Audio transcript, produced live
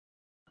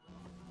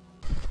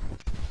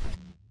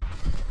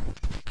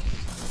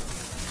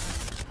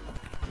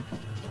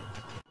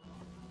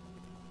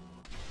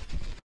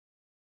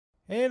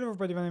Hey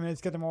everybody, my name is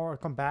Katamor.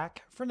 Welcome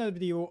back for another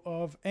video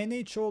of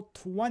NHL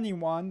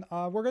 21.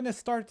 We're gonna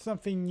start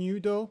something new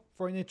though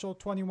for NHL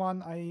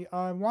 21.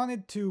 I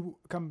wanted to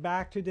come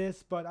back to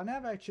this, but I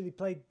never actually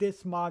played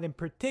this mod in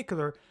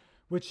particular,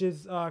 which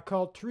is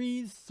called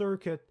Trees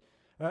Circuit.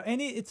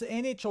 It's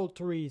NHL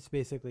 3s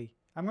basically.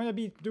 I'm gonna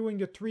be doing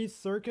the Trees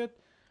Circuit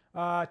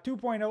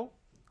 2.0.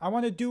 I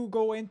want to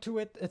go into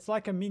it. It's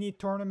like a mini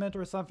tournament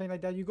or something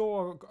like that. You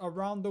go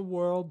around the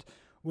world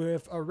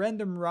with a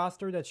random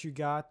roster that you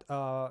got.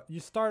 You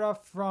start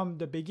off from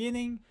the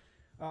beginning.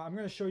 I'm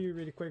going to show you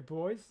really quick,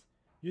 boys.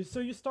 So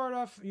you start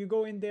off, you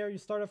go in there, you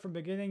start off from the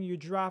beginning, you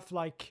draft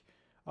like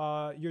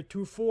your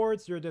two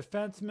forwards, your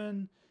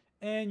defenseman,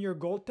 and your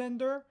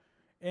goaltender.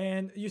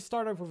 And you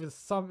start off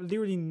with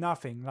literally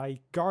nothing,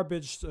 like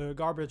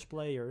garbage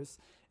players.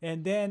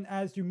 And then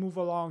as you move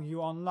along,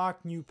 you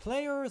unlock new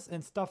players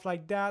and stuff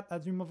like that.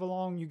 As you move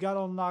along, you got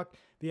to unlock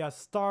via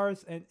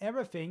stars and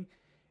everything.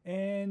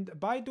 And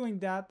by doing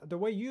that, the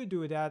way you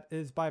do that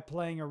is by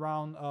playing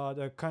around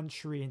the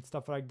country and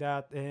stuff like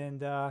that,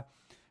 and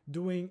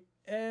doing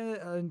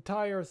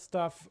entire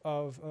stuff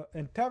of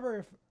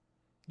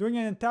doing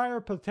an entire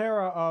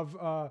plethora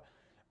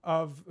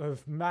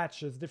of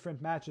matches,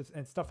 different matches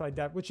and stuff like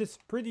that, which is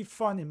pretty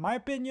fun in my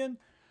opinion.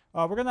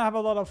 We're gonna have a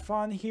lot of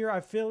fun here.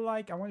 I feel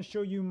like I want to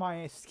show you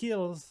my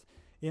skills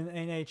in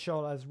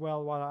NHL as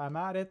well while I'm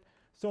at it.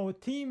 So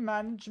team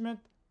management,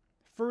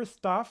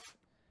 first off.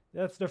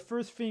 That's the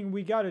first thing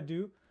we gotta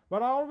do.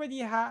 But I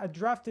already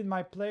drafted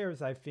my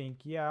players, I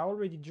think. Yeah, I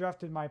already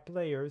drafted my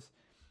players.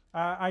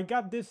 I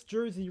got this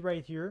jersey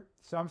right here.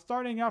 So I'm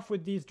starting off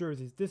with these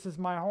jerseys. This is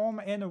my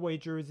home and away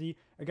jersey.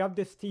 I got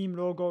this team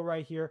logo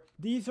right here.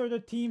 These are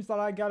the teams that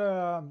I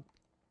gotta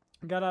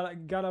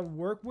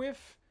work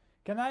with.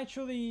 Can I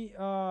actually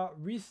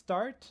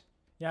restart?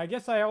 Yeah, I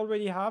guess I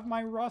already have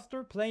my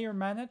roster. Player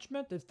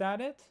management, is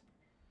that it?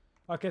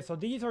 Okay, so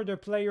these are the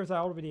players I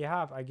already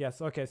have, I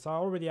guess. Okay, so I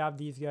already have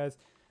these guys.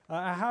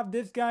 I have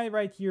this guy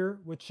right here,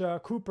 which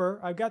Cooper.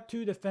 I've got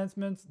two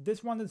defensemen.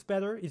 This one is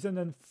better. He's an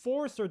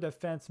enforcer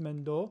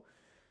defenseman, though.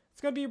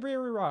 It's going to be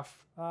really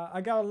rough.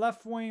 I got a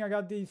left wing. I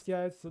got these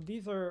guys. So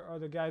these are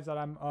the guys that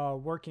I'm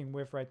working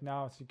with right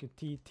now. So you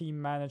could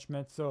team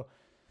management. So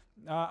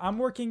I'm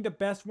working the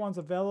best ones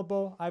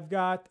available. I've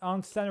got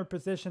on center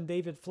position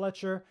David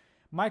Fletcher.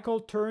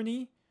 Michael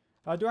Turney.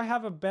 Do I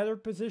have a better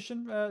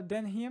position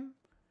than him?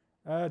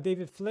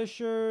 David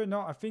Fletcher.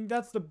 No, I think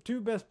that's the two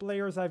best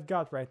players I've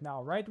got right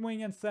now. Right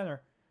wing and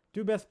center.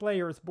 Two best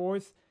players,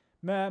 boys.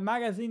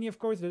 Magazzini, of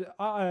course,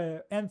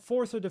 the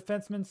enforcer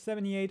defenseman,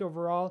 78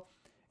 overall.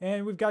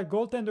 And we've got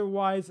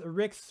goaltender-wise,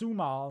 Rick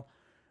Sumal.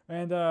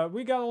 And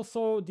we got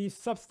also these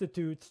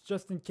substitutes,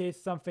 just in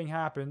case something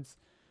happens.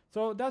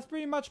 So that's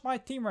pretty much my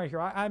team right here.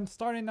 I'm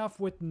starting off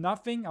with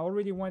nothing. I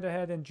already went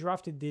ahead and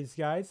drafted these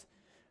guys.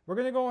 We're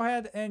going to go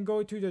ahead and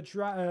go to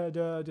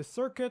the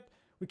circuit.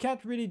 We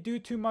can't really do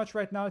too much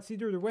right now. It's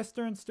either the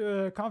Western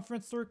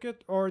Conference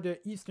circuit or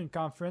the Eastern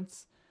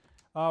Conference.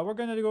 We're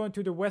going to go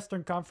into the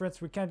Western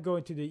Conference. We can't go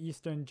into the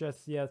Eastern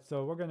just yet.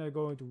 So we're going to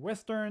go into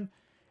Western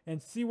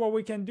and see what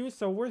we can do.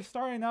 So we're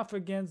starting off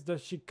against the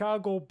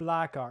Chicago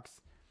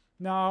Blackhawks.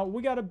 Now,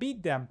 we got to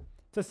beat them.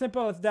 It's as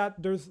simple as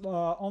that. There's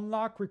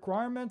unlock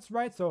requirements,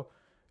 right? So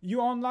you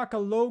unlock a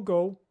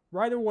logo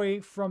right away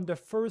from the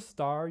first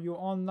star. You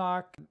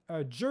unlock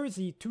a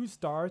jersey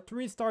 2-star,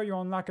 3-star you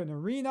unlock an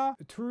arena,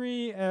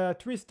 3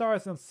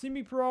 stars on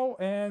semi-pro,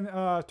 and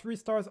 3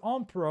 stars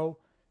on pro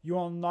you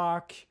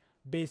unlock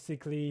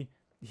basically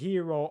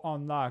hero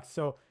unlock.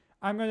 So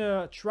I'm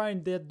gonna try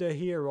and get the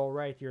hero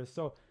right here.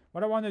 So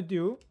what I want to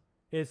do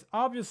is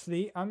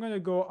obviously I'm gonna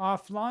go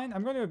offline.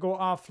 I'm gonna go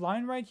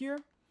offline right here.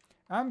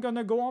 I'm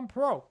gonna go on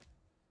pro.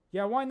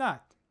 Yeah, why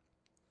not?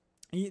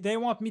 They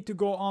want me to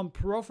go on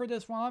pro for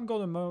this one. I'm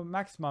going to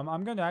maximum.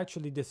 I'm going to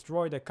actually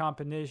destroy the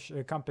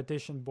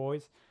competition,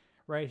 boys,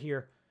 right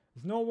here.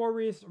 There's no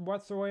worries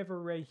whatsoever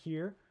right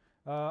here.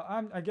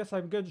 I guess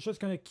I'm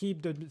just going to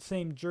keep the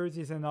same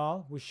jerseys and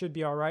all. We should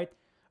be all right.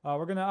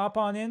 We're going to up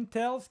on in.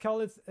 Tails, call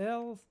it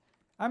L's.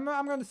 I'm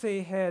going to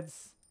say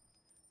heads.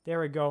 There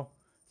we go.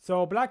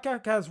 So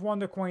Blackhawk has won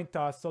the coin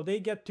toss, so they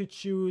get to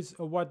choose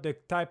what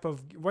type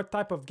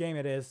of game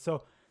it is.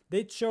 So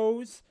they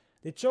chose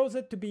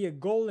it to be a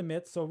goal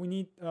limit, so we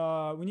need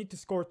to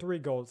score 3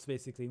 goals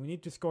basically. We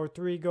need to score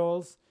 3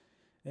 goals,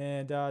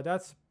 and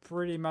that's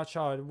pretty much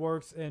how it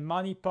works. And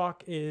money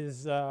puck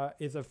is a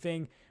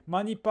thing.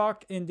 Money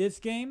puck in this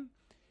game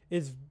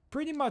is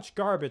pretty much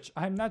garbage.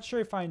 I'm not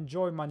sure if I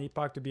enjoy money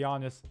puck, to be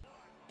honest.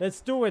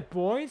 Let's do it,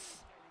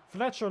 boys.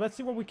 Fletcher, let's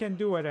see what we can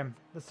do with him.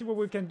 Let's see what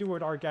we can do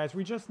with our guys.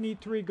 We just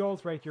need 3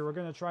 goals right here. We're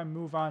gonna try and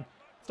move on.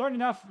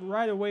 Starting off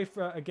right away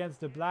against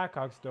the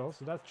Blackhawks, though,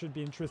 so that should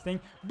be interesting.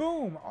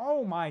 Boom!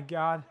 Oh my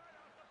god.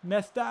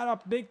 Messed that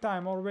up big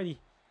time already.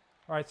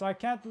 Alright, so I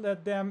can't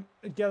let them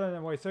get in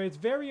the way. So it's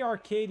very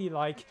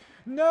arcadey-like.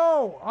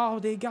 No! Oh,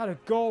 they got a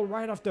goal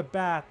right off the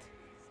bat.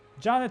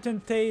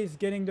 Jonathan Toews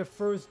getting the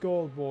first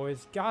goal,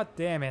 boys. God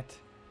damn it.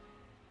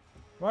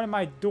 What am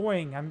I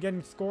doing? I'm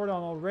getting scored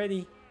on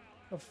already.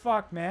 The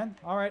fuck, man.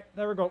 Alright,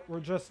 there we go.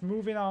 We're just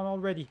moving on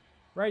already.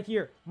 Right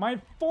here. My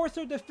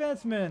enforcer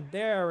defenseman.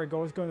 There we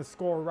go. He's going to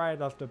score right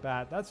off the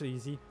bat. That's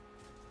easy.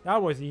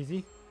 That was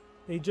easy.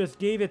 They just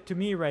gave it to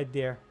me right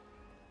there.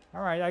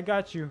 Alright, I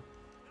got you.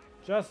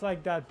 Just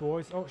like that,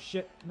 boys. Oh,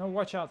 shit. No,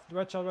 watch out.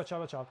 Watch out, watch out,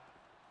 watch out.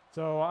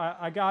 So,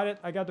 I got it.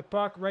 I got the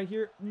puck right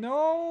here.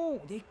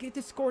 No! They get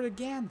it scored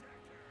again.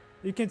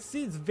 You can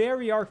see it's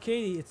very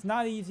arcadey. It's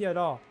not easy at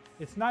all.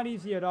 It's not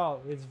easy at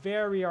all. It's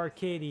very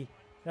arcadey.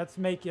 That's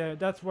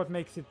what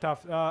makes it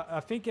tough.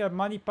 I think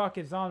Money Puck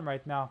is on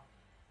right now.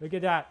 Look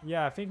at that.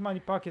 Yeah, I think Money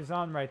Puck is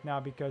on right now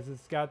because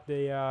it's got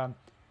the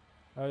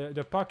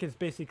puck is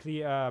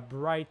basically a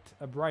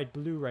bright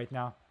blue right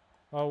now.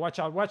 Oh, watch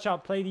out, watch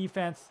out. Play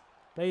defense.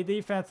 Play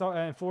defense,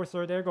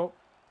 enforcer. There you go.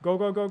 Go,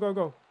 go, go, go,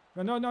 go.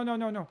 No, no, no,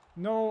 no, no.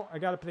 No, I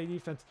gotta play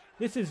defense.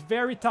 This is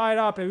very tied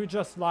up and we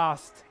just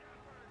lost.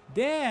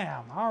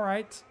 Damn,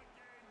 alright.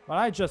 But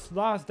I just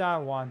lost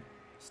that one.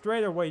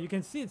 Straight away. You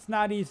can see it's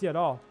not easy at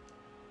all.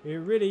 It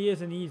really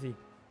isn't easy.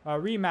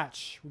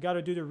 Rematch. We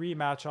gotta do the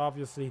rematch,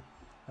 obviously.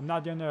 I'm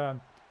not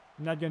gonna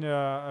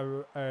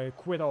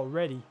quit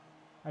already.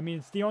 I mean,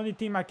 it's the only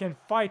team I can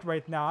fight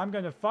right now. I'm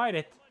gonna fight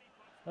it.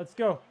 Let's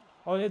go.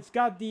 Oh, it's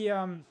got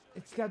the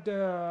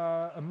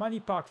Money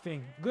Puck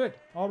thing. Good.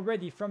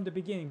 Already from the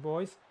beginning,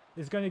 boys.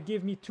 It's gonna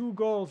give me 2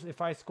 goals if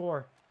I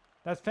score.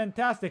 That's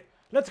fantastic.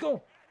 Let's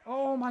go.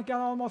 Oh my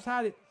god, I almost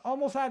had it.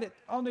 Almost had it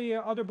on the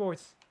other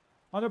boards.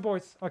 Other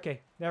boards.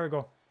 Okay, there we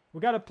go. We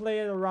gotta play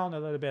it around a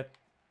little bit.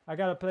 I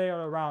gotta play it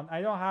around.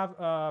 I don't have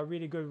a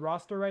really good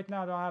roster right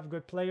now. I don't have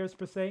good players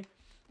per se.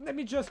 Let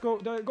me just go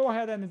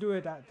ahead and do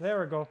it.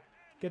 There we go.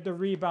 Get the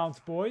rebounds,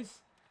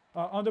 boys.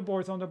 On the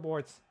boards, on the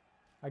boards.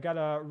 I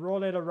gotta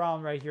roll it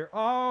around right here.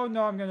 Oh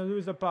no, I'm gonna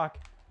lose the puck.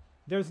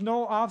 There's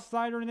no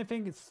offside or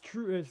anything. It's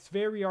true. It's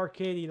very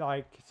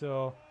arcadey-like.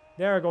 So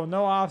there we go.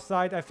 No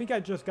offside. I think I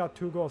just got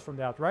 2 goals from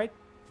that, right?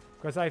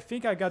 Because I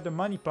think I got the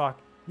Money Puck.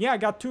 Yeah, I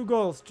got 2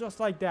 goals just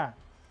like that.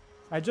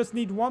 I just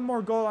need 1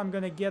 more goal. I'm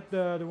gonna get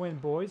the win,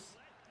 boys.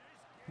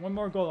 1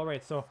 more goal. All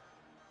right. So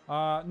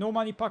no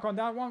Money Puck on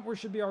that one. We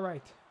should be all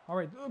right. All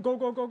right. Go,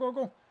 go, go, go,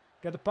 go.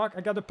 Get the puck.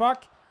 I got the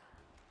puck.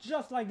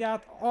 Just like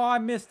that. Oh, I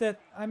missed it.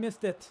 I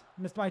missed it.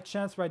 Missed my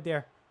chance right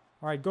there.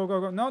 All right, go, go,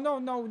 go. No, no,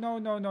 no, no,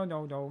 no, no,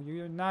 no, no.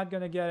 You're not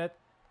going to get it.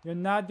 You're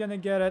not going to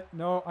get it.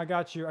 No, I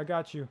got you. I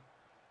got you.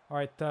 All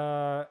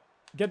right,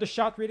 get the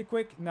shot really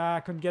quick. Nah, I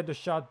couldn't get the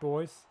shot,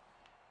 boys.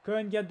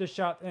 Couldn't get the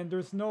shot. And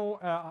there's no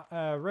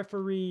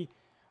referee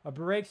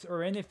breaks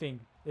or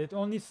anything. It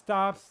only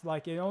stops,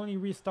 like it only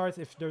restarts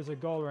if there's a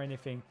goal or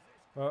anything.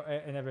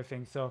 And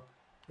everything. So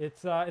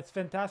it's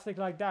fantastic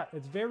like that.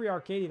 It's very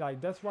arcadey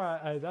like. That's why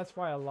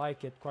I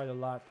like it quite a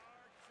lot.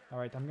 All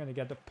right, I'm gonna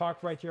get the puck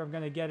right here. I'm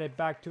gonna get it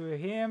back to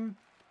him.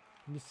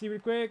 Let me see real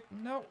quick.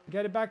 No,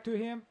 get it back to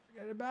him.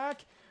 Get it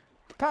back.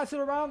 Pass it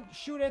around.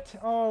 Shoot it.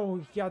 Oh,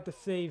 he got the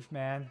save,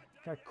 man.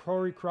 Got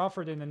Corey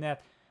Crawford in the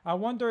net. I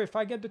wonder if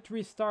I get the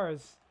 3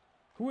 stars,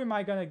 who am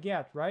I gonna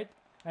get, right?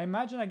 I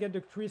imagine I get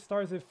the 3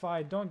 stars if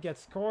I don't get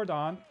scored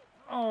on.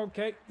 Oh,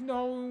 okay.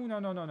 No, no,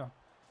 no, no, no.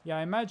 Yeah,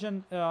 I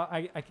imagine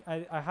I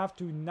have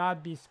to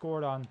not be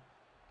scored on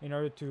in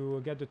order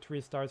to get the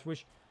 3 stars,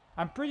 which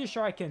I'm pretty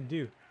sure I can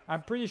do.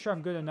 I'm pretty sure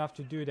I'm good enough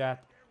to do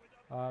that.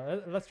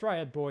 Let's try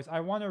it, boys. I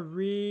want to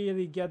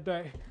really get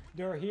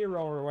their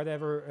hero or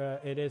whatever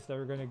it is that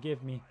they're going to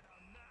give me.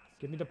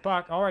 Give me the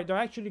puck. All right, they're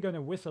actually going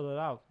to whistle it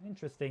out.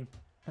 Interesting.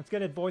 Let's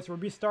get it, boys. We're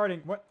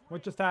restarting.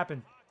 What just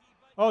happened?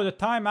 Oh, the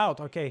timeout.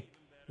 Okay.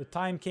 The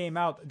time came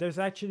out. There's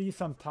actually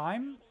some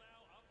time?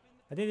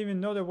 I didn't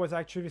even know there was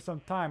actually some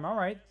time. All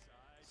right.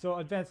 So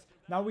advanced.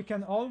 Now we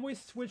can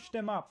always switch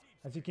them up.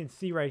 As you can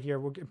see right here.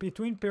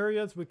 Between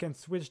periods, we can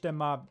switch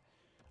them up.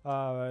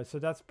 So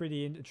that's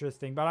pretty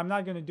interesting. But I'm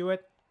not going to do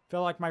it.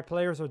 Feel like my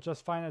players are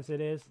just fine as it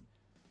is.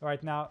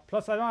 Right now.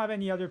 Plus, I don't have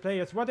any other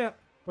players.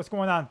 What's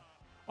going on?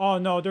 Oh,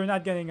 no. They're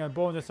not getting a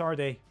bonus, are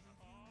they?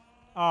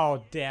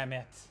 Oh, damn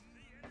it.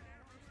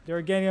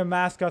 They're getting a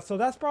mascot. So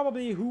that's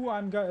probably who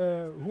I'm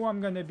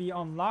going to be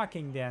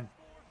unlocking then.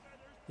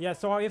 Yeah,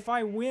 so if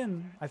I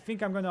win, I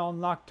think I'm going to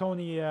unlock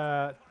Tommy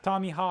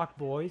Hawk,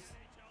 boys.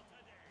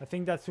 I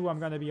think that's who I'm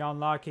going to be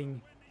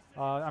unlocking.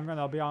 I'm going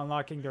to be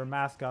unlocking their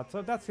mascot.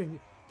 So that's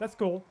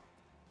cool.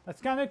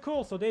 That's kind of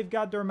cool. So they've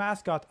got their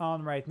mascot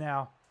on right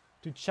now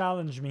to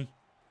challenge me.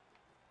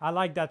 I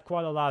like that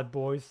quite a lot,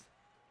 boys.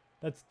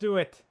 Let's do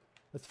it.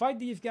 Let's fight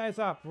these guys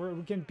up.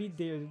 We can beat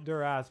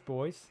their ass,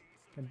 boys.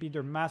 Can beat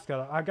their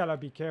mascot. I got to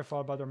be careful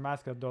about their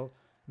mascot, though.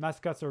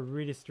 Mascots are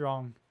really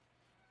strong.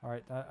 All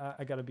right,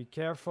 I gotta be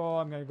careful.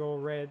 I'm gonna go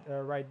right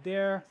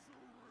there.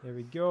 There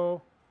we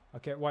go.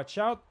 Okay, watch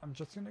out. I'm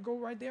just gonna go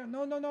right there.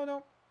 No, no, no,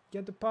 no.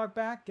 Get the puck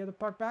back. Get the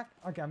puck back.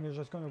 Okay, I'm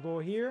just gonna go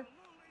here,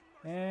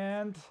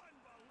 and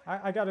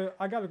I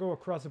gotta go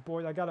across the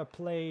board. I gotta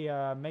play,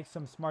 make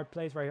some smart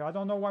plays right here. I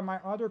don't know what my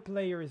other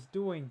player is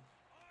doing.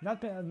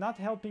 Not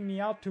helping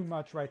me out too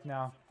much right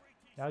now.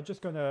 Yeah, I'm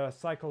just gonna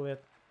cycle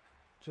it.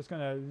 Just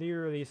gonna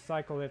literally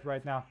cycle it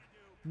right now.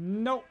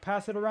 Nope.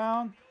 Pass it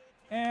around.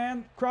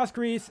 And cross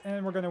crease,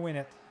 and we're gonna win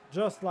it.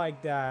 Just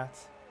like that.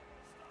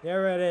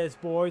 There it is,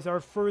 boys. Our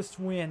first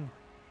win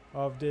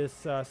of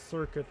this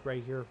circuit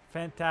right here.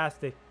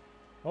 Fantastic.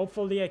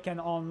 Hopefully I can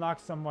unlock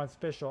someone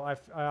special.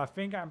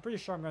 I'm pretty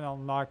sure I'm gonna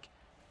unlock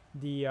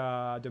the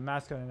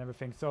mascot and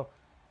everything. So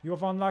you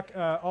have unlocked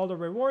all the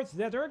rewards.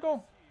 Yeah, there we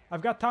go.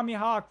 I've got Tommy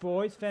Hawk,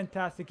 boys.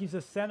 Fantastic. He's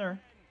a center.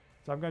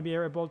 So I'm gonna be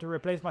able to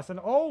replace my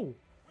center. Oh!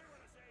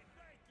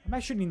 I'm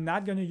actually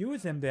not gonna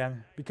use him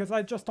then. Because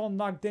I just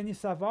unlocked Denis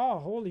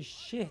Savard. Holy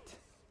shit.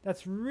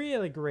 That's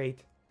really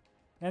great.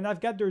 And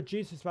I've got their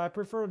jerseys, but I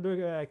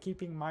prefer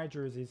keeping my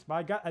jerseys.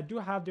 But I do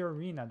have their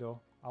arena though.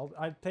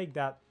 I'll take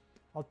that.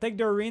 I'll take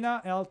the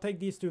arena and I'll take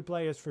these two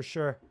players for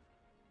sure.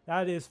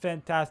 That is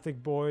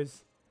fantastic,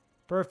 boys.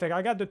 Perfect.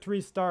 I got the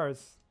 3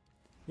 stars.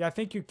 Yeah, I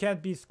think you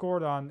can't be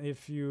scored on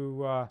if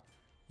you...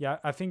 yeah,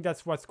 I think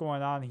that's what's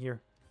going on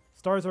here.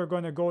 Stars are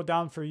going to go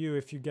down for you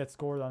if you get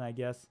scored on, I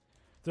guess.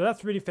 So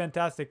that's really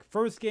fantastic.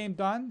 First game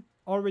done.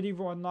 Already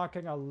we're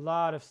unlocking a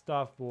lot of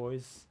stuff,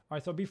 boys.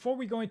 Alright, so before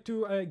we go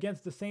into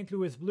against the St.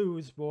 Louis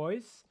Blues,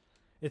 boys,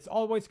 it's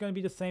always going to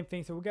be the same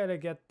thing. So we got to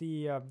get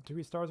the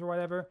 3 stars or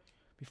whatever.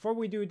 Before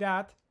we do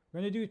that,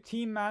 we're going to do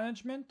team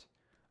management.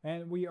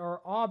 And we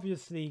are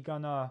obviously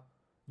going to,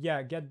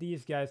 yeah, get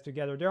these guys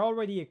together. They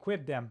already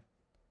equipped them.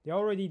 They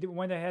already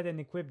went ahead and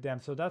equipped them.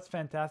 So that's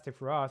fantastic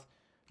for us.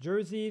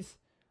 Jerseys.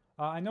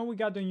 I know we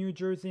got the new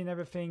jersey and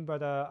everything,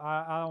 but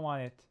I don't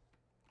want it.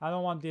 I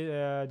don't want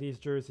these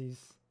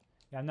jerseys.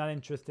 Yeah, I'm not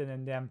interested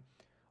in them.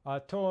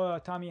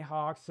 Tommy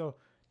Hawk. So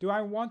do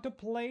I want to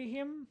play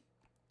him?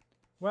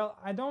 Well,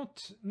 I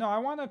don't. No, I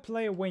want to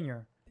play a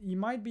winger. He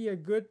might be a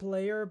good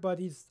player, but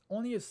he's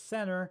only a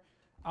center.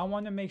 I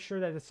want to make sure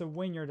that it's a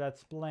winger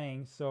that's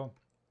playing. So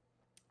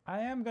I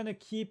am going to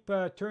keep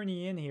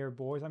Turney in here,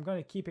 boys. I'm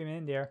going to keep him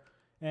in there.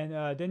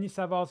 And Denis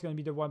Savard is going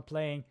to be the one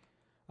playing.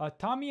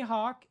 Tommy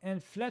Hawk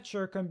and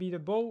Fletcher can be the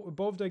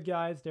both the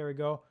guys. There we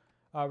go.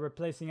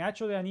 Replacing.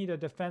 Actually, I need a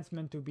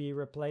defenseman to be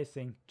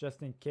replacing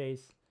just in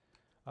case.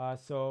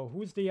 So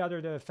who's the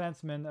other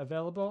defenseman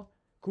available?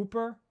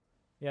 Cooper?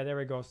 Yeah, there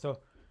we go. So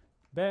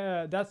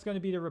that's going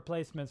to be the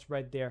replacements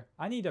right there.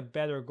 I need a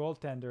better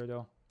goaltender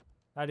though.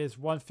 That is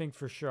one thing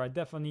for sure. I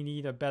definitely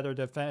need a better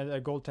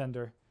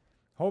goaltender.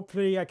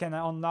 Hopefully I can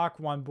unlock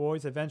one,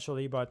 boys,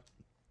 eventually. But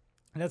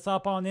let's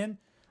hop on in.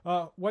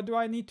 What do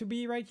I need to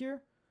be right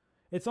here?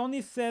 It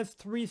only says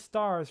 3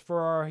 stars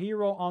for our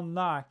hero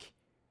unlock.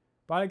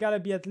 But I gotta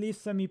be at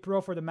least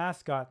semi-pro for the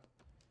mascot.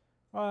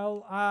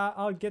 Well,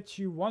 I'll get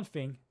you one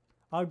thing.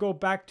 I'll go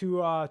back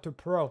to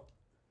pro.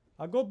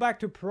 I'll go back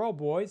to pro,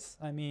 boys.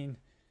 I mean,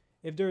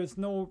 if there's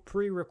no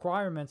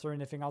pre-requirements or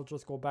anything, I'll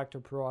just go back to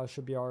pro. I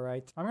should be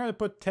alright. I'm gonna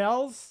put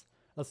tells.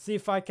 Let's see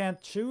if I can't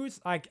choose.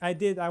 I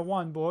did. I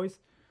won, boys.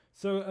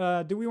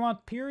 So, do we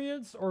want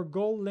periods or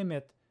goal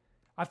limit?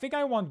 I think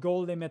I want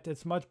goal limit.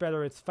 It's much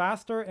better. It's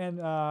faster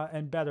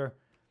and better.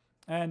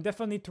 And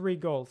definitely 3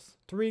 goals.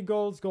 3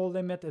 goals, goal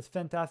limit is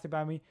fantastic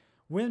by me.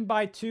 Win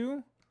by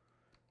 2.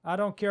 I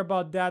don't care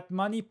about that.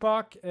 Money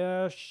puck.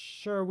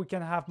 Sure, we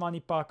can have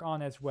money puck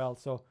on as well.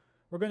 So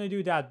we're going to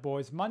do that,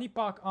 boys. Money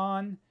puck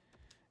on.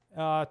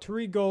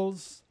 3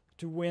 goals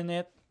to win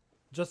it.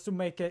 Just to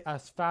make it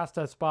as fast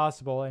as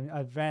possible and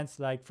advance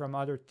like from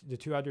the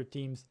 2 other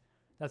teams.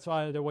 That's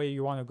the way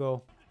you want to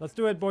go. Let's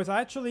do it, boys.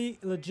 I actually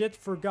legit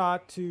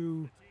forgot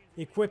to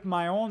equip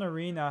my own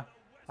arena.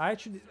 I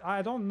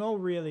don't know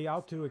really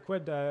how to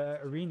equip the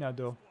arena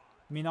though.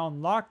 I mean, I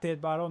unlocked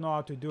it, but I don't know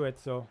how to do it.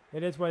 So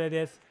it is what it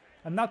is.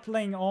 I'm not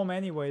playing home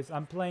anyways.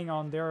 I'm playing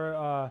on their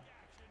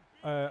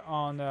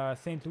on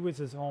St.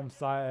 Louis's home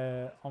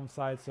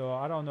side. So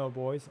I don't know,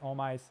 boys. Home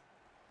ice.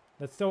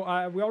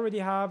 So we already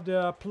have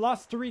the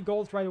 +3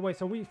 goals right away.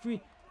 So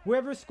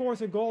whoever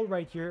scores a goal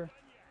right here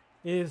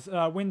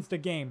wins the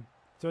game.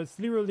 So it's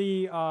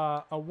literally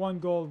a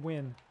 1-goal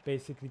win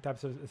basically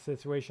type of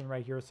situation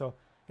right here. So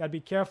gotta be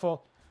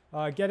careful.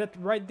 Get it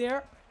right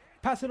there.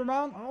 Pass it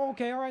around. Oh,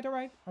 okay, all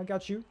right. I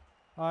got you.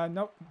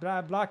 No,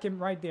 block him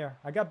right there.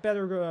 I got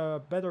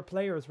better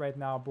players right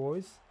now,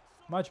 boys.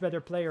 Much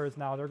better players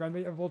now. They're gonna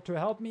be able to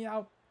help me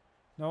out.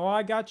 No,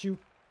 I got you.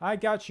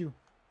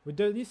 With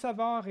Denis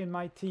Savard in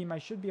my team, I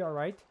should be all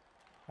right.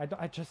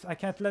 I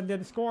can't let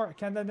them score.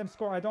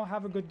 I don't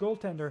have a good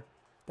goaltender.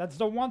 That's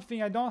the one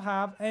thing I don't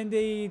have, and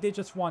they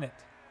just won it.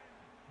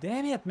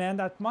 Damn it, man!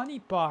 That money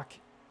puck.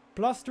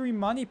 +3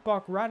 money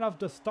puck right off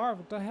the start.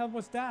 What the hell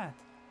was that?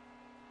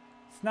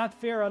 It's not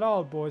fair at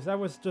all, boys. That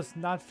was just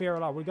not fair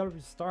at all. We gotta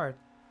restart.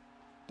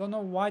 Don't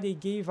know why they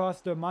gave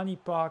us the money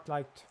puck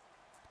like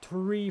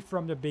 3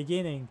 from the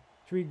beginning.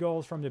 3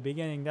 goals from the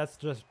beginning. That's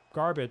just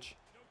garbage.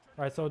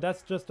 Alright, so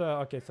that's just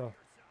okay, so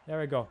there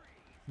we go.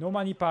 No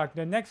money puck.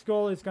 The next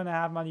goal is gonna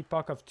have money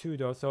puck of 2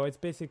 though. So it's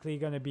basically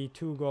gonna be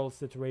 2-goal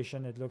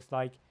situation, it looks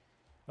like.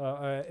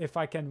 If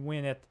I can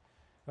win it.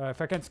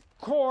 If I can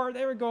score,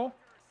 there we go.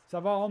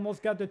 Savard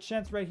almost got the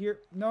chance right here.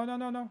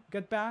 No.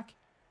 Get back.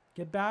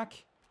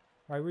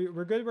 All right,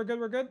 we're good.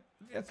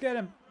 Let's get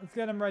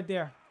him right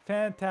there.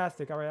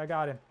 Fantastic. All right, I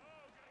got him.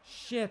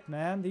 Shit,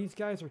 man. These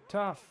guys are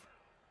tough.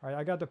 All right,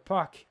 I got the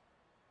puck.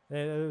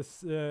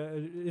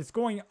 It's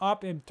going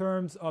up in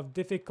terms of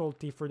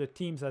difficulty for the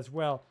teams as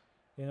well.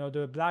 You know,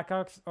 the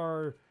Blackhawks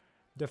are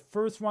the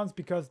first ones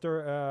because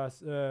they're,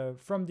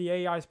 from the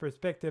AI's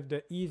perspective,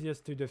 the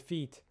easiest to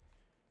defeat.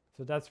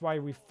 So that's why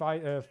we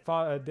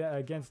fought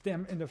against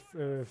them in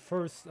the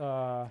first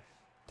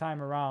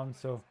time around.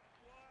 So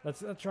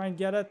let's try and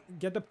get it.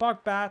 Get the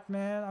puck back,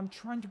 man. I'm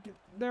trying to get...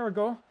 There we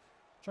go.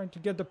 Trying to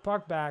get the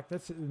puck back.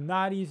 That's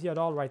not easy at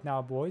all right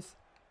now, boys.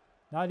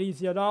 Not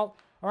easy at all.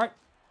 All right.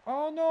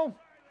 Oh, no.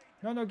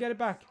 No, get it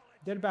back.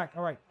 Get it back.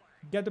 All right.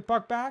 Get the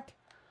puck back.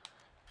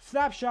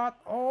 Slap shot.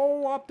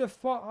 Oh, up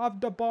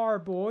the bar,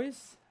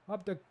 boys.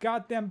 Up the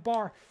goddamn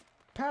bar.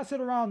 Pass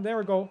it around. There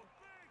we go.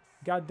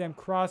 Goddamn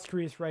cross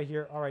crease right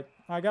here. All right.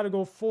 I got to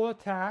go full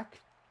attack.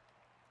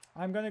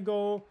 I'm going to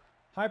go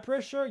high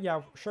pressure.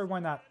 Yeah, sure. Why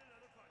not?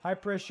 High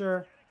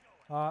pressure.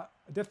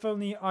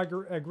 Definitely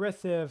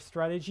aggressive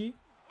strategy.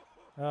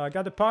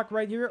 Got the puck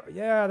right here.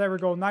 Yeah, there we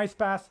go. Nice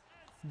pass.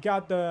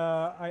 Got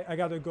the... I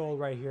got a goal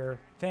right here.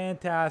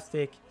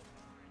 Fantastic.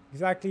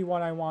 Exactly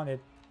what I wanted.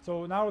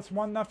 So now it's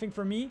 1-0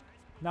 for me.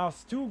 Now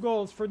it's 2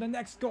 goals for the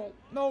next goal.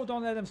 No,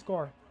 don't let him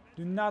score.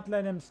 Do not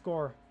let him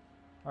score.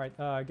 All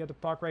right, get the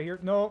puck right here.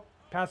 No,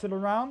 pass it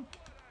around.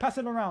 Pass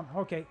it around.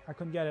 Okay, I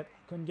couldn't get it.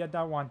 Couldn't get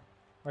that one.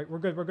 All right, we're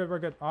good, we're good, we're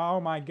good. Oh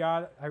my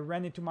God, I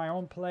ran into my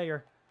own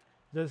player.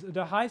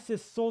 The ice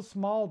is so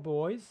small,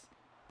 boys,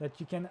 that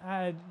you can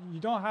add...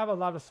 You don't have a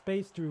lot of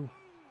space to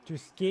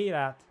skate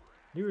at.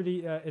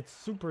 Literally, it's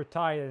super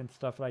tight and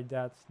stuff like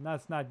that.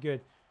 That's not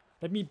good.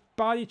 Let me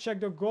body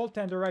check the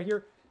goaltender right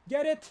here.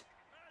 Get it!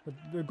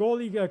 The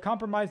goalie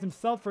compromised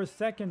himself for a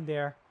second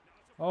there.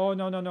 Oh,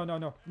 no.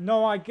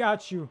 No, I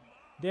got you.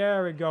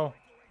 There we go.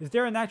 Is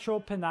there an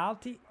actual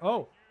penalty?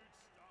 Oh.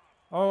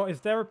 Oh,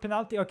 is there a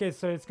penalty? Okay,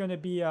 so it's going to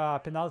be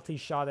a penalty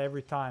shot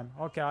every time.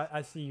 Okay,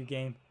 I see you,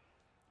 game.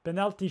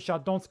 Penalty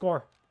shot. Don't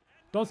score.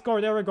 Don't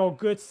score. There we go.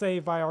 Good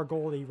save by our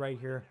goalie right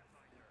here.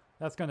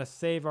 That's going to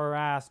save our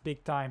ass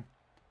big time.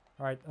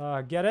 All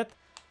right, get it?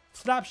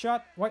 Slap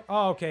shot. What?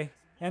 Oh, okay.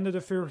 End of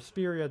the first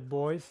period,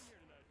 boys.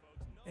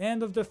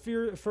 End of the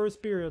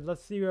first period.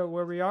 Let's see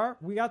where we are.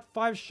 We got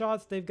 5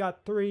 shots. They've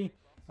got 3.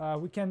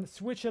 We can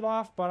switch it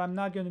off, but I'm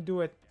not going to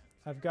do it.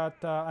 I'm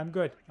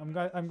good.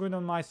 I'm good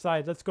on my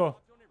side. Let's go.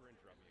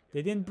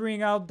 They didn't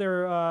bring out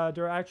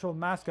their actual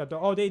mascot, though.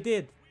 Oh, they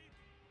did.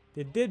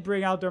 They did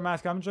bring out their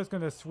mascot. I'm just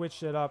going to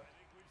switch it up.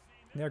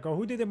 There we go.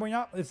 Who did they bring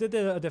out? Is it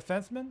a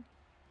defenseman?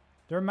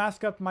 Their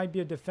mascot might be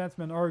a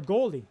defenseman or a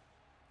goalie.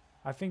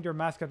 I think their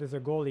mascot is a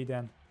goalie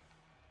then.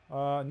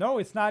 No,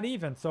 it's not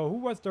even. So who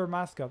was their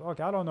mascot?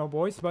 Okay, I don't know,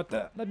 boys. But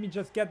let me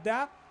just get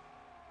that.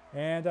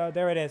 And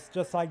there it is.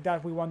 Just like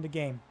that, we won the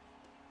game.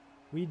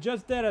 We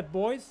just did it,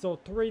 boys. So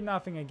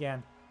 3-0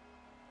 again.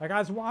 Like,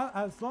 as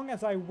long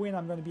as I win,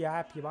 I'm going to be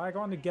happy. But I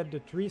want to get the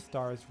 3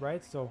 stars,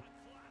 right? So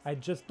I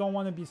just don't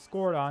want to be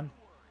scored on.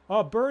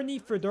 Oh, Bernie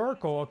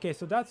Fedorko. Okay,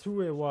 so that's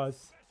who it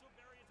was.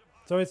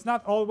 So it's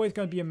not always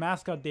going to be a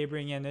mascot they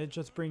bring in. They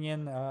just bring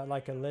in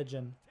like a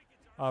legend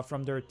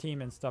from their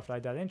team and stuff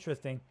like that.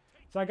 Interesting.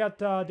 So I got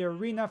the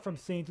arena from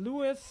St.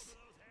 Louis.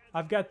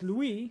 I've got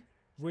Louis,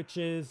 which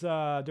is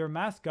their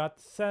mascot.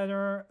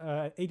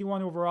 Center,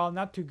 81 overall,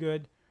 not too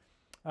good.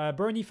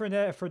 Bernie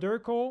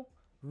Fedorko,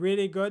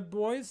 really good,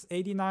 boys.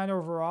 89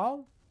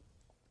 overall.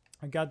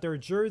 I got their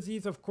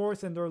jerseys, of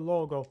course, and their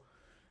logo.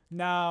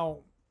 Now,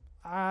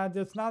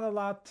 there's not a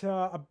lot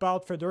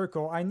about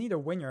Fedorko. I need a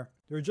winger.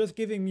 They're just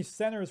giving me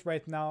centers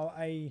right now.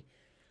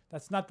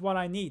 That's not what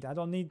I need. I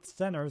don't need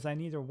centers. I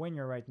need a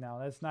winger right now.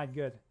 That's not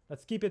good.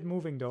 Let's keep it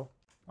moving, though.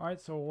 All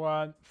right,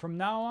 so from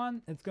now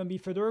on, it's going to be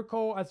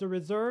Fedorko as a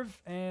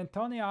reserve, and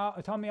Tommy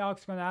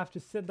Hawk's going to have to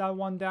sit that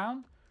one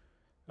down.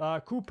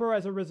 Cooper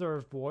as a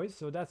reserve, boys.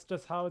 So that's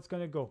just how it's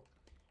going to go.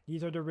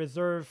 These are the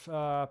reserve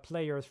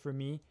players for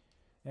me,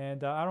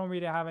 and I don't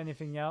really have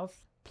anything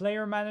else.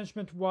 Player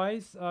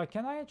management-wise,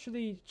 can I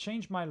actually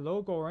change my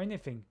logo or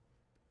anything?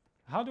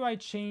 How do I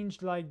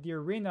change, like, the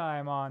arena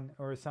I'm on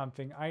or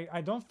something?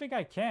 I don't think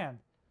I can.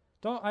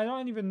 I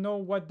don't even know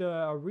what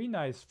the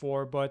arena is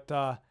for,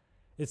 but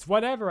it's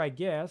whatever, I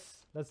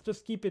guess. Let's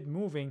just keep it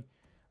moving.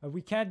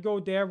 We can't go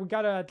there. We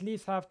gotta at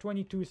least have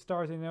 22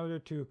 stars in order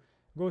to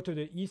go to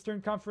the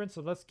Eastern Conference.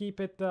 So let's keep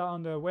it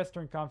on the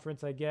Western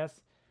Conference, I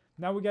guess.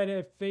 Now we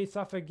gotta face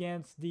off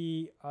against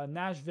the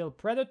Nashville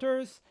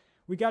Predators.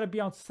 We gotta be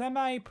on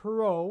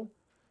semi-pro.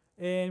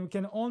 And we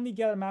can only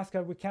get a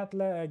mascot. We can't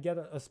get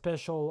a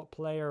special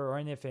player or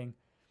anything.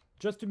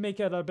 Just to make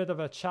it a bit of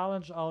a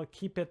challenge, I'll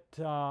keep it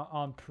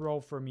on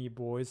pro for me,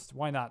 boys.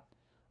 Why not?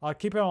 I'll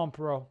keep it on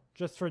pro,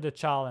 just for the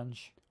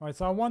challenge. Alright,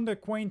 so I won the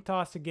coin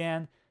toss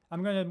again.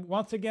 I'm going to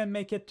once again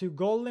make it to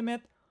goal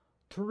limit.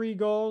 3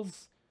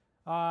 goals.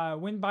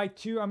 Win by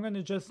 2. I'm going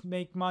to just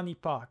make money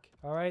puck.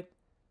 Alright?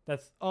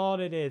 That's all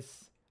it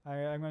is.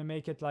 I'm going to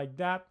make it like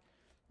that.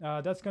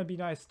 That's going to be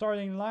my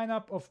starting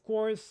lineup, of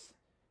course.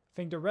 I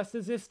think the rest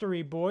is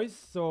history, boys.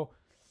 So,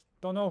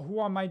 don't know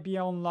who I might be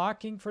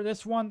unlocking for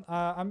this one.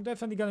 I'm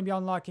definitely going to be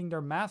unlocking their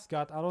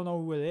mascot. I don't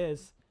know who it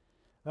is.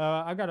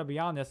 I got to be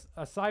honest.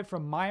 Aside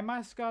from my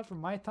mascot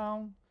from my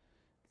town,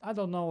 I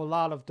don't know a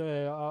lot of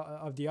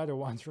the other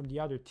ones from the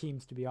other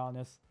teams, to be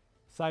honest.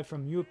 Aside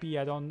from Yuppie,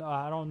 I don't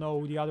know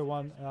who the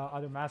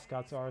other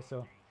mascots are,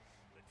 so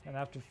gonna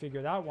have to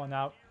figure that one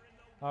out.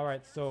 All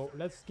right, so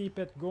let's keep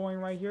it going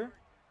right here.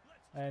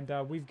 And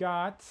we've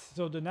got,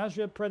 so the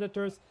Nashville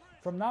Predators.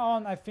 From now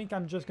on, I think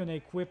I'm just gonna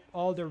equip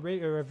all the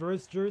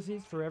reverse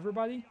jerseys for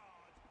everybody,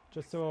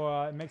 just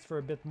so it makes for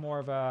a bit more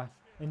of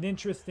an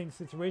interesting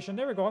situation.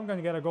 There we go. I'm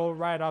gonna get a goal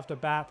right off the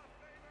bat.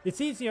 It's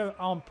easier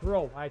on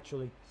Pro,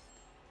 actually.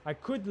 I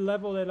could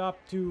level it up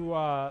to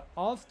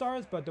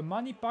All-Stars, but the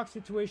money puck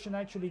situation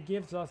actually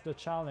gives us the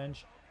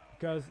challenge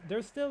because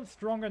they're still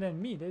stronger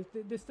than me.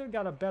 They still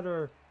got a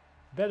better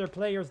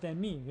players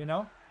than me, you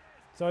know?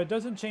 So it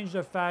doesn't change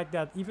the fact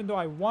that even though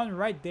I won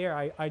right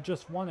there, I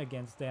just won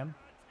against them.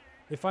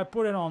 If I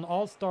put it on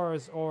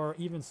All-Stars or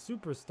even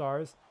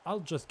Superstars, I'll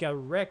just get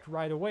wrecked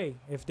right away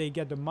if they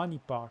get the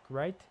money puck,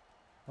 right?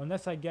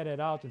 Unless I get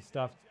it out and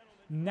stuff.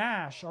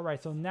 Nash. All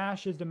right, so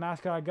Nash is the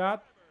mascot I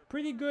got.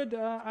 Pretty good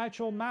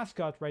actual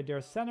mascot right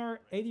there. Center,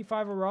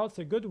 85 overall. It's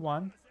a good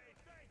one.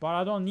 But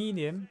I don't need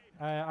him.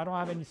 I don't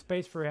have any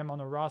space for him on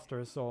the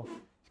roster. So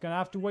he's going to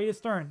have to wait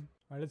his turn.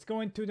 All right, let's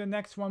go into the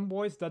next one,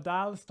 boys. The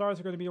Dallas Stars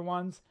are going to be the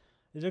ones.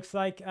 It looks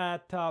like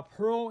at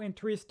Pro in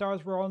 3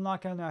 stars, we're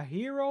unlocking a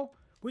hero.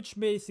 Which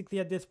basically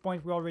at this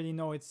point, we already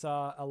know it's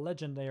a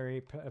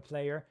legendary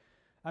player.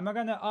 I'm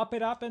going to up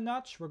it up a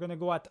notch. We're going to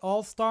go at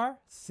All-Star.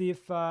 See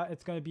if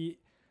it's going to be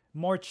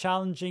more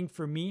challenging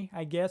for me,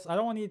 I guess. I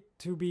don't want it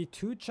to be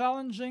too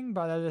challenging,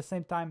 but at the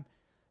same time,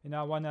 you know,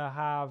 I want to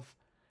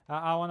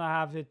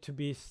have it to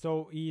be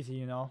so easy,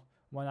 you know,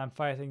 when I'm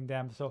fighting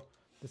them. So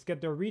let's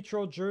get the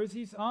retro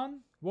jerseys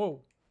on.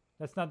 Whoa,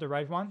 that's not the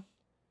right one.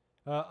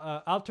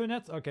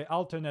 Alternates. Okay,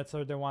 alternates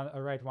are the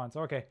right ones.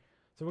 Okay,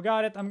 so we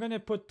got it. I'm gonna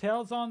put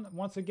tails on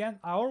once again.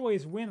 I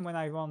always win when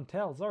I run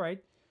tails. All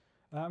right.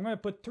 I'm gonna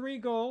put 3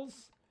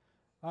 goals.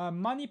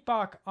 Money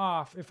puck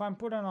off. If I'm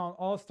putting on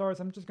All-Stars,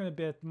 I'm just going to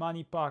bet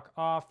money puck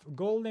off.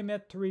 Goal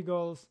limit, 3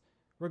 goals.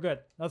 We're good.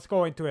 Let's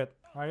go into it.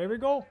 All right, here we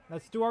go.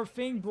 Let's do our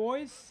thing,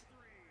 boys.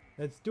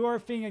 Let's do our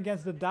thing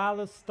against the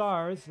Dallas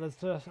Stars. Let's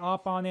just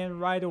hop on in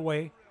right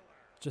away.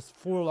 Just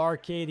full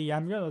arcade.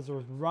 I'm going to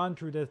just run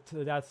through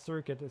that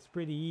circuit. It's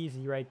pretty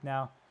easy right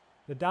now.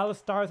 The Dallas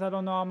Stars, I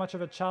don't know how much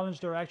of a challenge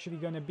they're actually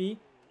going to be.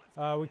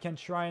 We can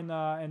try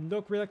and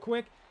look real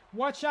quick.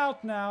 Watch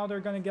out now.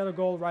 They're going to get a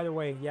goal right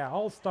away. Yeah,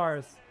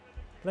 All-Stars.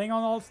 Playing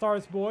on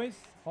All-Stars, boys.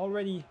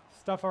 Already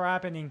stuff are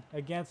happening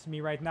against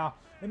me right now.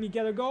 Let me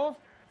get a goal.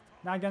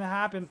 Not going to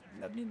happen.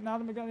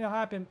 Not going to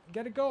happen.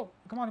 Get a goal.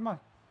 Come on, come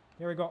on.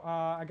 Here we go.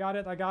 I got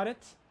it. I'm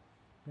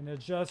going to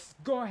just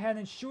go ahead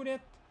and shoot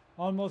it.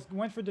 Almost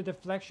went for the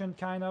deflection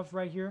kind of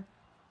right here.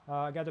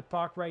 I got the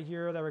puck right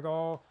here. There we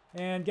go.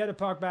 And get the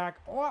puck back.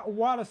 Oh,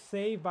 what a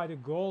save by the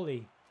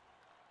goalie.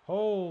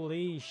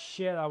 Holy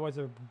shit, that was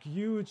a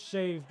huge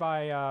save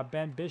by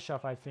Ben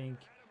Bishop, I think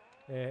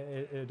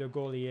the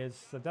goalie is.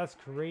 So that's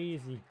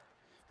crazy.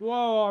 Whoa,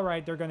 all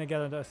right, they're going to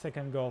get a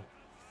second goal.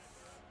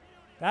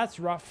 That's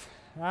rough.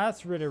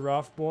 That's really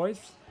rough, boys.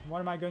 What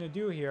am I going to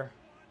do here?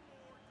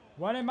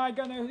 What am I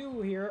going to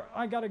do here?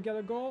 I got to get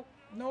a goal.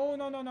 No,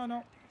 no, no, no,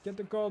 no. Get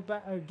the goal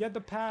back. Get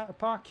the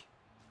puck.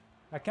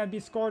 I can't be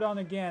scored on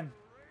again.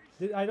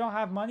 I don't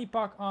have money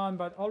puck on,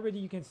 but already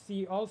you can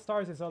see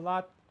All-Stars is a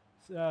lot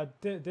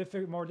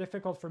more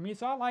difficult for me,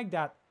 so I like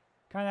that.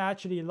 Kind of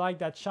actually like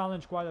that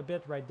challenge quite a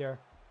bit right there.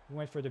 We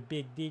went for the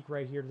big deke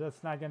right here.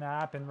 That's not gonna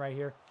happen right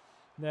here.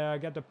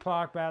 Get the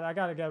puck back. I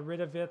gotta get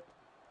rid of it.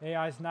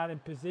 AI is not in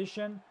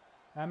position.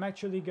 I'm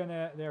actually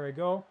gonna, there we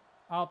go.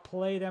 I'll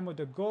play them with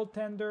the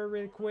goaltender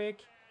real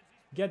quick.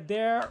 Get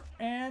there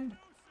and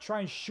try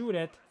and shoot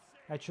it.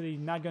 Actually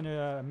not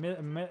gonna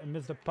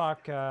miss the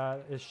puck.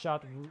 Is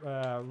shot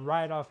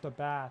right off the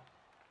bat.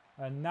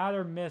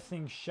 Another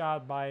missing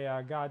shot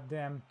by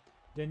goddamn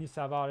Denis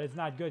Savard. It's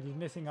not good. He's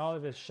missing all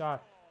of his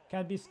shot.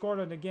 Can't be scored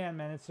on again,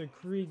 man. It's a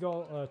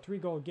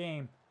 3-goal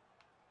game.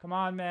 Come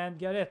on, man.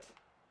 Get it.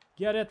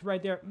 Get it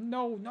right there.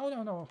 No, no,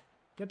 no, no.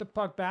 Get the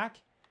puck back.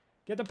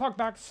 Get the puck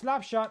back.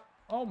 Slap shot.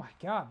 Oh my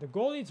god. The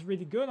goalie's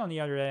really good on the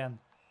other end.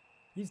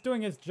 He's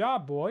doing his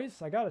job,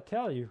 boys. I gotta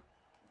tell you.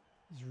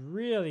 He's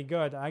really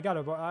good. I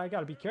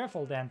gotta be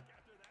careful then.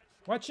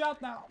 Watch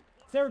out now.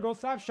 There we go.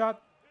 Slap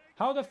shot.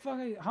 How the fuck?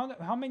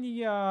 How many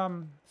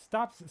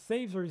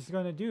saves are he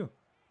gonna do?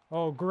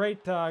 Oh,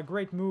 great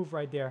move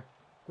right there.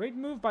 Great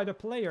move by the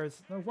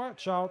players.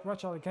 Watch out!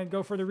 Watch out! I can't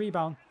go for the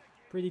rebound.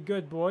 Pretty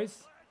good,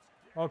 boys.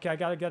 Okay, I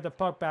gotta get the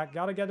puck back.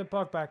 Gotta get the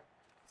puck back.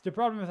 So the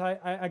problem is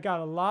I got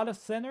a lot of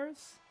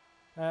centers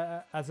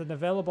as an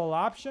available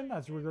option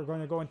as we're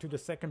going to go into the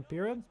second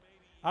period.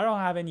 I don't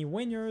have any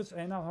wingers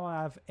and I don't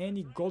have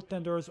any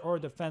goaltenders or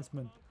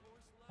defensemen.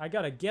 I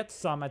gotta get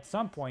some at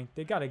some point.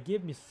 They gotta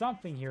give me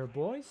something here,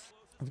 boys.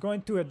 Let's go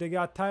into it. They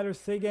got Tyler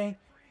Seguin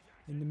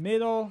in the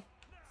middle.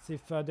 See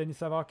if Denis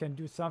Savard can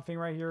do something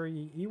right here.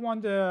 He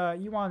won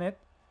it.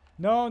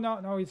 No, no,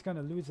 no. He's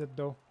gonna lose it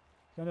though.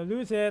 Gonna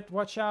lose it.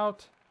 Watch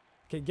out.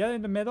 Okay, get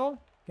in the middle.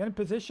 Get in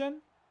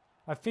position.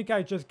 I think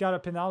I just got a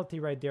penalty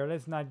right there.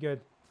 That's not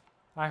good.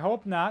 I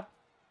hope not.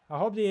 I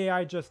hope the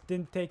AI just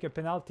didn't take a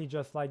penalty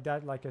just like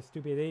that, like a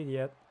stupid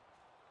idiot.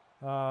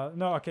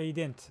 No, okay, he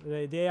didn't.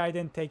 The AI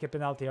didn't take a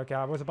penalty. Okay,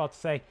 I was about to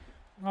say.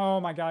 Oh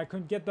my god, I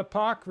couldn't get the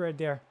puck right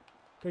there.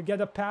 Could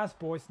get a pass,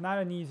 boys. Not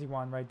an easy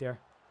one right there.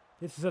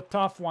 This is a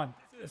tough one.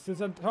 This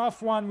is a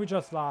tough one. We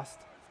just lost.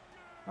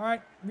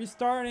 Alright,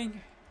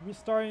 restarting.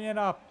 Restarting it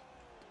up.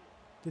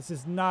 This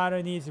is not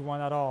an easy one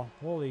at all.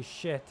 Holy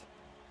shit.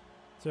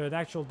 It's an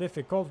actual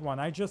difficult one.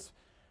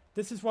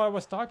 This is what I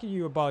was talking to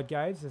you about,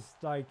 guys. It's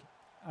like,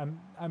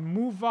 I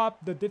move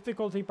up the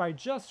difficulty by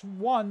just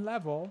one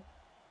level.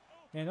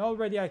 And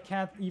already I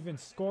can't even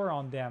score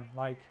on them.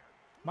 Like,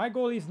 my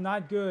goalie is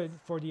not good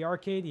for the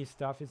arcadey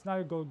stuff. It's not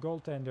a good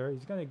goaltender.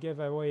 He's going to give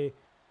away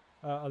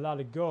a lot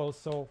of goals.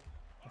 So,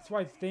 that's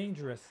why it's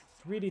dangerous.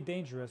 It's really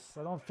dangerous.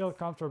 I don't feel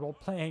comfortable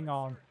playing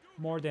on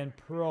more than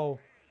pro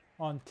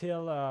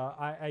until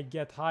I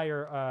get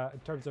higher in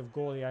terms of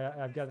goalie.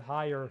 I've got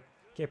higher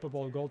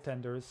capable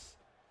goaltenders.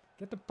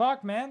 Get the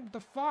puck, man. What the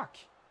fuck?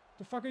 What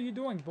the fuck are you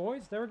doing,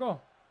 boys? There we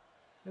go.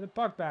 Get the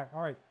puck back.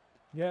 All right.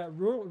 Yeah,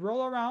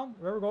 roll around.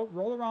 There we go.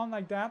 Roll around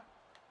like that.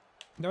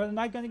 They're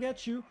not going to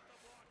get you.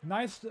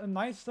 Nice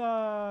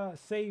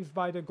save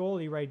by the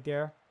goalie right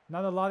there.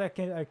 Not a lot I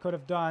could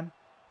have done.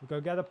 We go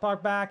get the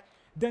puck back.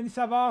 Denis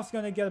Savard's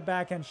going to get a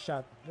backhand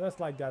shot. Just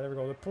like that. There we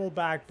go. The pull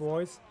back,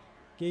 boys.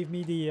 Gave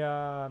me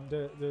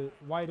the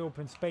wide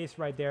open space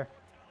right there.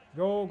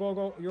 Go, go,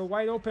 go. You're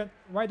wide open.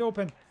 Wide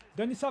open.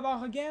 Denis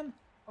Savard again.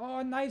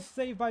 Oh, nice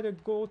save by the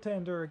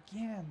goaltender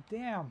again.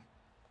 Damn.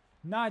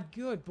 Not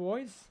good,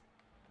 boys.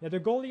 Yeah, the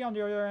goalie on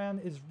the other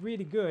end is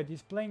really good.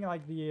 He's playing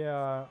like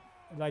the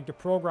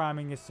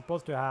programming is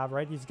supposed to have,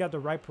 right? He's got the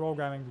right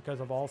programming because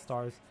of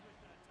All-Stars.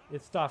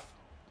 It's tough.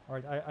 All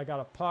right, I got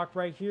a puck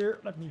right here.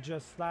 Let me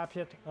just slap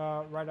it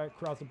right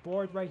across the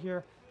board right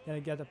here.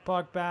 Gonna get the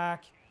puck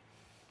back.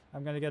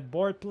 I'm gonna get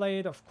board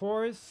played, of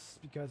course,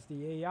 because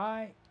the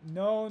AI.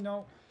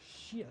 No.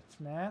 Shit,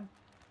 man.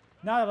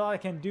 Not a lot I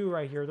can do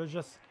right here. They're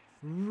just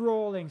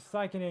rolling,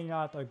 cycling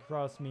out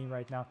across me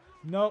right now.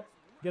 Nope.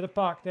 Get a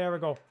puck. There we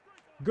go.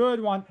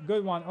 Good one.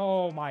 Good one.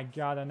 Oh my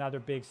god, another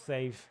big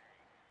save.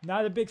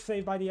 Not a big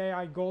save by the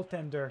AI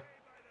goaltender.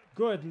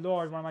 Good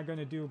lord, what am I going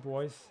to do,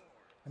 boys?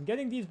 I'm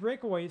getting these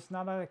breakaways,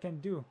 not that I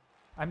can do.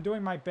 I'm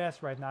doing my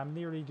best right now. I'm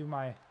literally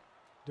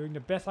doing the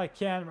best I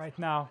can right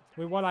now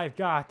with what I've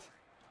got.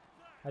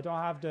 I don't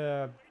have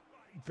the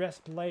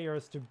best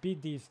players to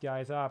beat these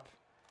guys up.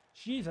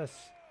 Jesus.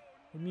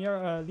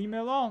 Leave me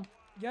alone.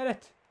 Get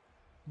it.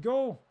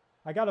 Go.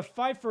 I gotta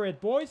fight for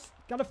it, boys.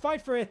 Gotta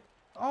fight for it.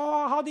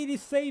 Oh, how did he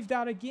save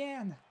that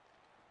again?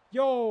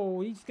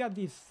 Yo, he's got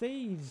these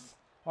saves.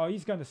 Oh,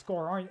 he's gonna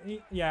score, aren't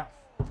he? Yeah.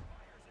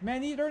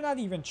 Man, they're not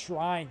even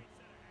trying.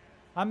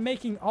 I'm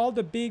making all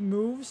the big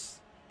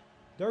moves.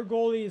 Their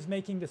goalie is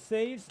making the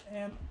saves.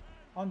 And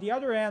on the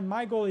other hand,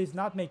 my goalie is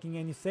not making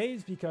any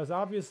saves because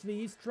obviously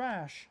he's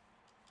trash.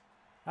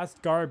 That's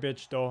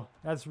garbage, though.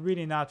 That's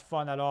really not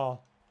fun at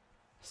all.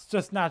 It's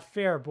just not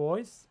fair,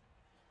 boys.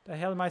 The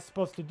hell am I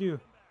supposed to do?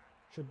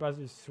 Should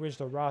probably switch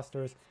the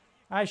rosters.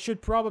 I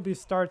should probably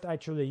start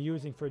actually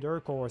using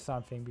Federico or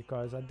something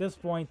because at this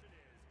point,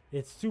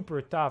 it's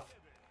super tough.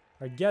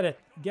 Right, get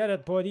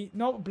it, buddy.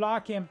 No,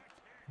 block him.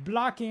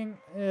 Blocking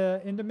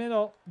in the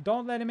middle.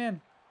 Don't let him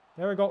in.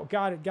 There we go.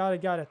 Got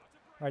it.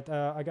 Right,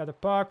 I got the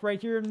puck right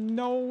here.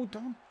 No,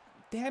 don't.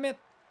 Damn it.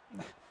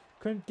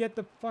 Couldn't get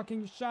the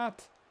fucking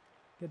shot.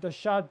 Get the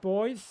shot,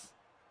 boys.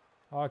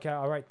 Okay,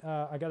 all right.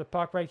 I got a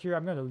puck right here.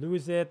 I'm going to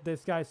lose it.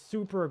 This guy's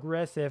super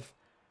aggressive.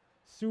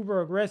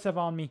 Super aggressive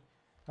on me.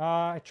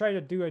 I try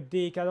to do a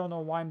deke. I don't know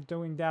why I'm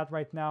doing that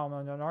right now. I'm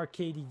on an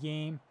arcade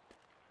game.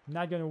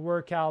 Not going to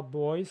work out,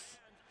 boys.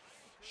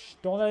 Shh,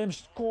 don't let him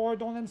score.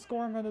 Don't let him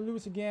score. I'm going to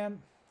lose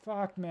again.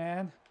 Fuck,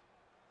 man.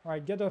 All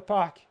right, get the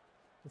puck.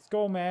 Let's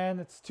go, man.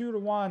 It's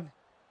 2-1.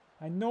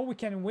 I know we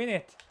can win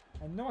it.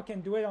 I know I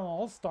can do it on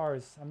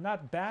All-Stars. I'm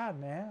not bad,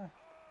 man.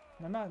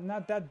 I'm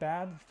not that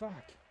bad.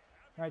 Fuck.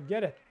 All right,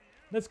 get it.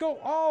 Let's go.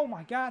 Oh,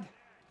 my God.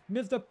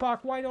 Missed the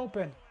puck wide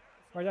open.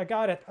 All right, I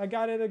got it. I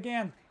got it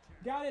again.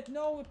 Got it.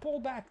 No, pull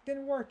back.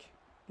 Didn't work.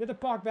 Get the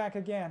puck back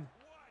again.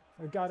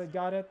 I got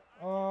it.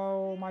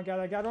 Oh, my God.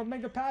 I got to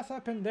make the pass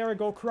happen. There we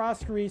go.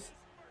 Cross crease.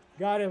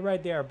 Got it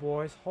right there,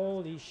 boys.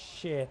 Holy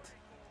shit.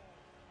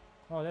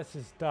 Oh, this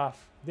is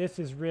tough. This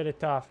is really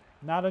tough.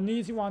 Not an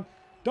easy one.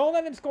 Don't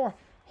let him score.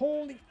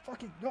 Holy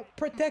fucking... No,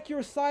 protect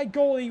your side,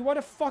 goalie. What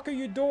the fuck are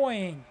you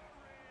doing?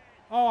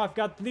 Oh, I've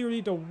got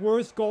literally the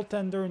worst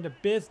goaltender in the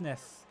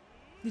business.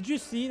 Did you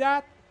see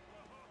that?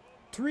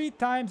 3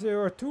 times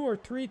or 2 or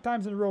 3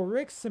 times in a row.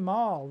 Rick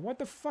Simal, what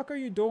the fuck are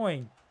you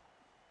doing?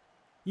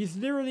 He's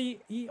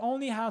literally... He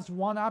only has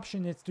one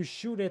option. It's to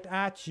shoot it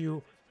at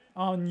you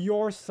on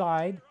your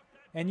side.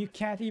 And you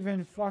can't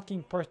even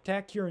fucking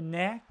protect your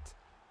net.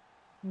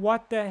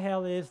 What the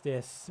hell is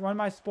this? What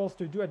am I supposed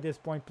to do at this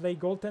point? Play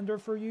goaltender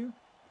for you?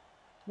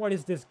 What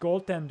is this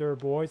goaltender,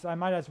 boys? I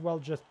might as well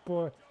just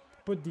put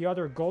the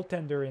other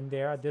goaltender in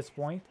there at this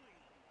point.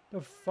 The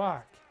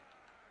fuck?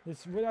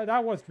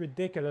 That was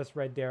ridiculous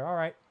right there. All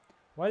right.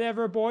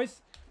 Whatever,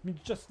 boys.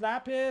 Just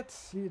slap it.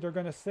 See, they're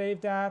gonna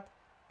save that.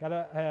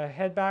 Gotta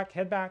head back,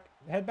 head back,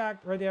 head back.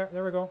 Right there.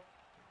 There we go.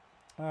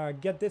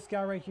 Get this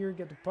guy right here.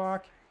 Get the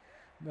puck.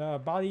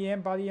 Body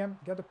him, body him.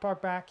 Get the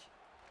puck back.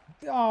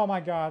 Oh my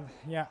god.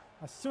 Yeah.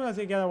 As soon as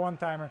they get a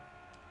one-timer.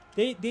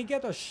 They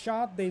get a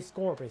shot, they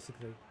score,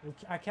 basically.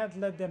 I can't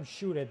let them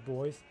shoot it,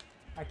 boys.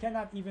 I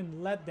cannot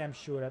even let them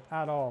shoot it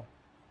at all.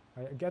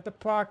 Right, get the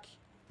puck.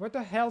 What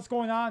the hell's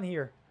going on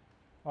here?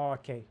 Oh,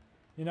 okay.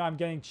 You know, I'm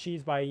getting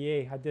cheesed by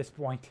EA at this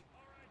point.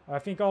 I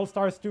think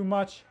All-Star's too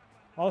much.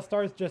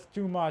 All-Star's just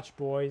too much,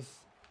 boys.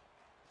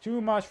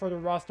 Too much for the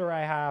roster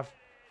I have.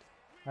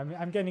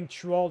 I'm getting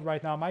trolled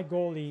right now. My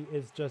goalie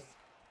is just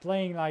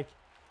playing like...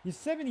 He's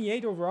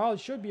 78 overall. It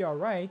should be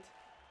alright.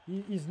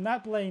 He's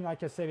not playing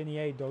like a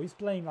 78 though. He's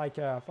playing like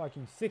a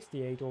fucking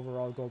 68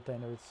 overall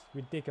goaltender. It's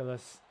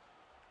ridiculous.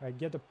 Right,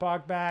 get the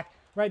puck back.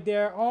 Right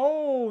there.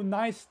 Oh,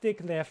 nice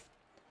stick lift.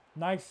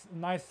 Nice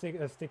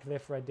stick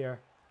lift right there.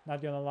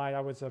 Not gonna lie,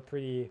 that was a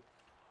pretty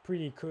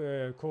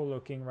cool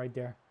looking right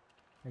there.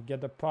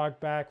 Get the puck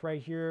back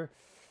right here.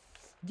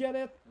 Get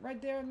it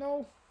right there.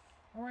 No.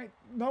 All right.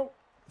 No.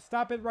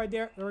 Stop it right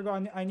there. There we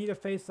go. I need a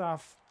face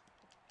off.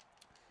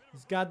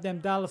 These goddamn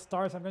Dallas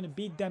Stars. I'm gonna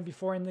beat them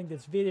before ending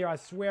this video. I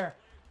swear.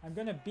 I'm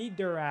gonna beat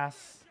their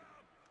ass.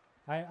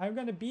 I'm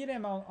gonna beat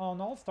them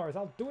on All Stars.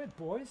 I'll do it,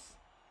 boys.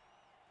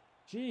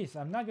 Jeez,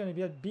 I'm not gonna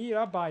get beat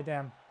up by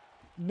them.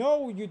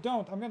 No, you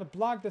don't. I'm gonna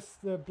block this.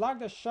 Block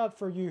the shot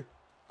for you.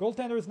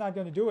 Goaltender is not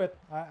gonna do it.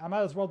 I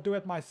might as well do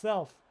it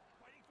myself.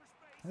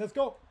 Let's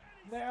go.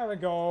 There we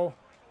go.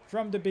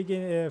 From the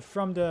beginning,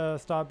 from the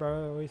start,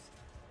 boys.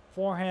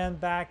 Forehand,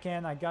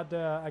 backhand. I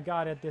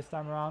got it this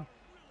time around.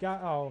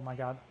 Oh my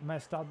god,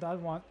 messed up that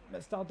one.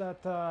 Messed up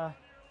that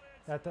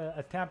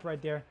attempt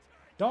right there.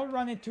 Don't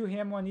run into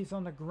him when he's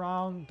on the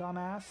ground,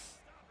 dumbass.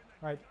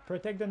 Right,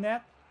 protect the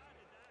net.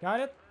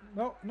 Got it?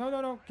 No, no,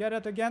 no, no. Get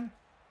it again.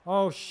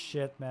 Oh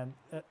shit, man.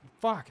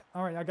 Fuck.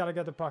 All right, I gotta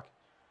get the puck.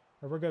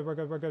 We're good. We're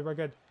good. We're good. We're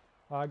good.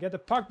 Get the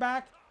puck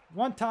back.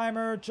 One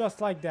timer,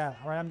 just like that.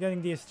 All right, I'm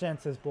getting these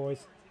chances,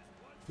 boys.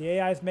 The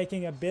AI is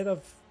making a bit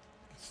of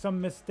some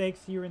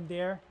mistakes here and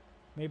there.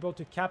 I'm able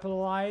to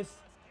capitalize.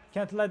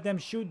 Can't let them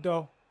shoot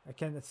though. I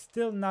can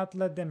still not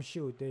let them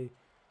shoot. They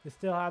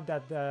still have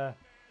that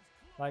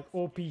like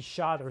OP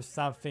shot or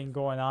something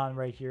going on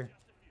right here.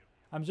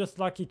 I'm just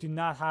lucky to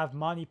not have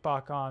money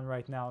puck on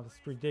right now. It's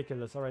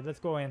ridiculous. All right,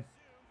 let's go in.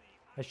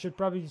 I should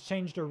probably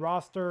change the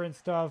roster and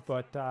stuff,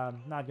 but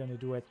I'm not gonna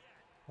do it.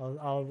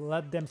 I'll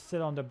let them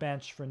sit on the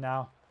bench for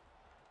now.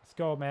 Let's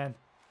go, man.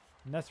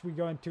 Unless we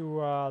go into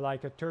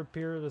like a third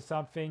period or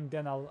something,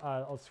 then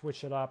I'll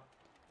switch it up.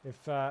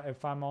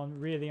 If I'm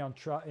really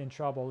in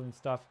trouble and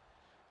stuff.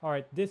 All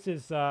right, this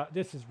is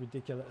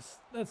ridiculous.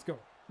 Let's go,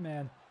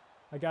 man.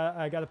 I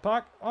got a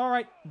puck. All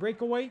right,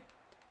 breakaway.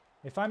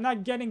 If I'm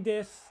not getting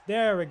this,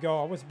 there we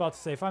go. I was about to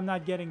say if I'm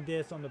not getting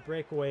this on the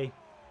breakaway,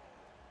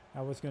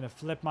 I was gonna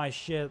flip my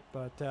shit.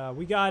 But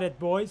we got it,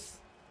 boys.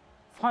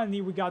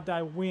 Finally, we got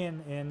that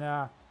win in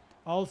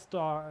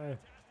All-Star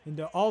in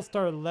the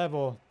All-Star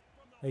level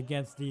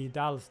against the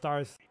Dallas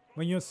Stars.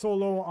 When you're so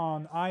low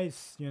on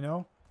ice, you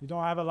know. You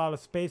don't have a lot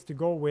of space to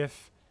go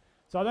with.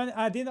 So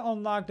I didn't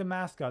unlock the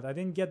mascot. I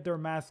didn't get their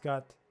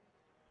mascot.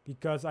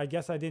 Because I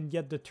guess I didn't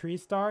get the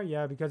 3-star.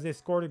 Yeah, because they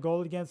scored a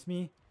goal against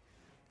me.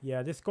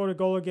 Yeah, they scored a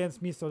goal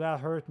against me, so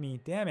that hurt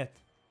me. Damn it.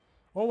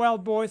 Oh well,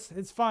 boys.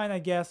 It's fine, I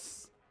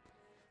guess.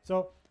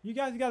 So, you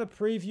guys got a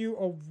preview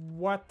of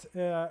what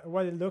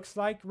it looks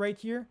like right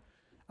here.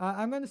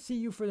 I'm going to see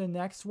you for the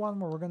next one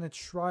where we're going to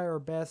try our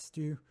best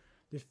to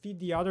defeat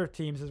the other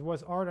teams. It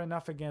was hard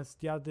enough against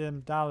the other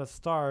Dallas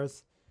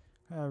Stars.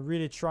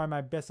 Really try my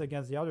best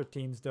against the other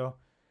teams though.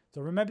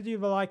 So remember to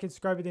leave a like and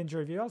subscribe if you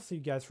enjoyed the video. I'll see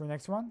you guys for the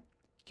next one.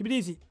 Keep it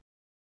easy.